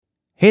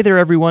Hey there,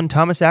 everyone.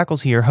 Thomas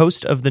Ackles here,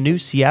 host of the new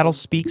Seattle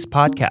Speaks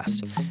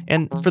podcast.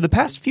 And for the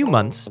past few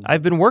months,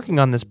 I've been working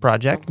on this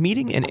project,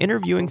 meeting and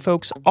interviewing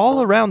folks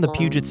all around the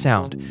Puget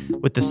Sound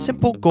with the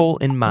simple goal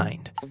in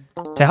mind: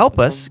 to help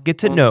us get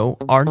to know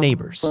our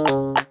neighbors.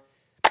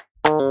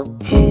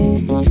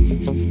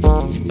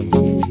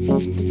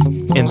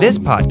 In this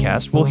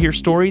podcast, we'll hear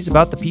stories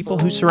about the people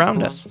who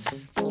surround us,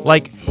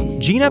 like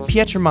Gina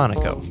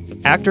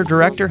Pietromonaco,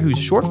 actor-director whose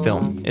short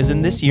film is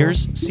in this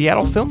year's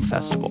Seattle Film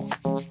Festival.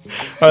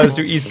 Let's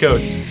do East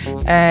Coast.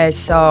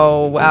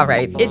 All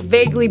right. It's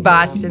vaguely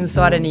Boston,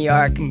 sort of New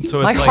York.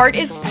 So My heart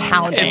is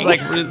pounding. It's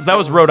like, that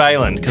was Rhode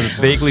Island, because it's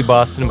vaguely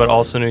Boston, but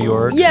also New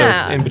York, yeah.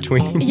 So it's in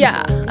between.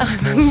 Yeah.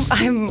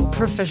 I'm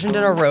proficient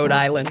in a Rhode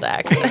Island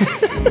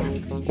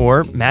accent.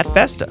 Or Matt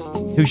Festa,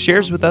 who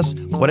shares with us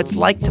what it's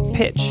like to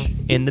pitch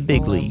in the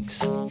big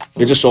leagues.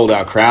 It's a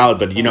sold-out crowd,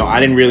 but, I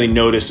didn't really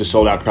notice the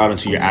sold-out crowd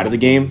until you're out of the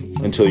game,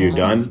 until you're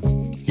done.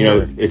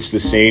 It's the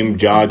same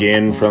jog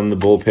in from the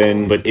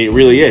bullpen, but it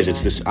really is.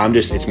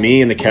 It's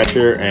me and the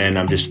catcher, and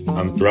I'm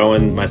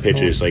throwing my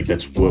pitches. Like,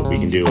 that's what we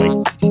can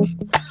do.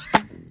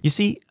 You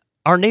see,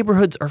 our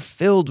neighborhoods are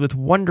filled with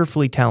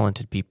wonderfully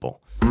talented people.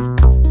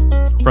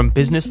 From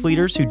business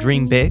leaders who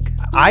dream big.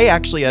 I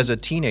actually, as a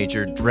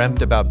teenager,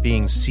 dreamt about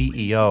being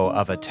CEO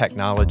of a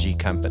technology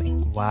company.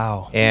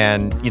 Wow.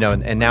 And,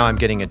 and now I'm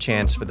getting a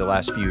chance for the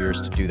last few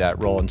years to do that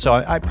role. And so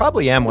I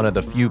probably am one of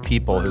the few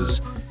people who's,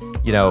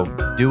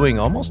 doing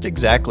almost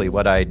exactly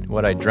what I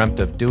dreamt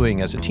of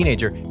doing as a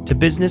teenager. To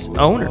business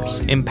owners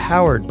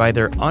empowered by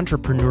their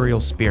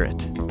entrepreneurial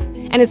spirit.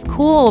 And it's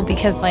cool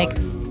because, I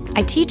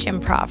teach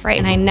improv, right?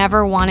 And I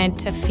never wanted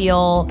to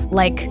feel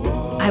like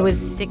I was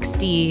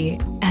 60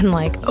 and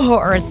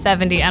or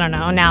 70. I don't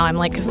know. Now I'm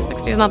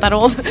 60 is not that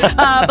old.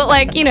 But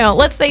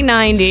let's say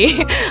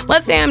 90.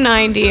 Let's say I'm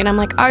 90 and I'm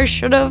I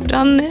should have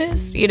done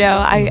this.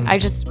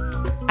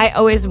 I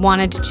always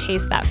wanted to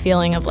chase that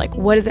feeling of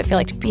what does it feel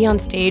like to be on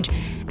stage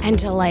and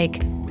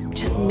to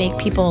just make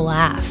people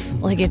laugh.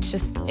 It's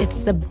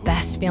the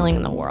best feeling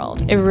in the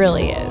world. It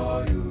really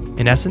is.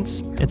 In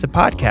essence, it's a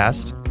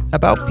podcast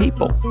about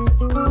people.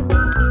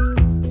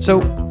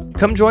 So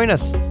come join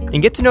us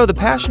and get to know the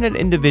passionate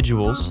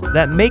individuals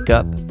that make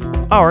up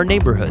our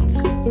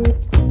neighborhoods.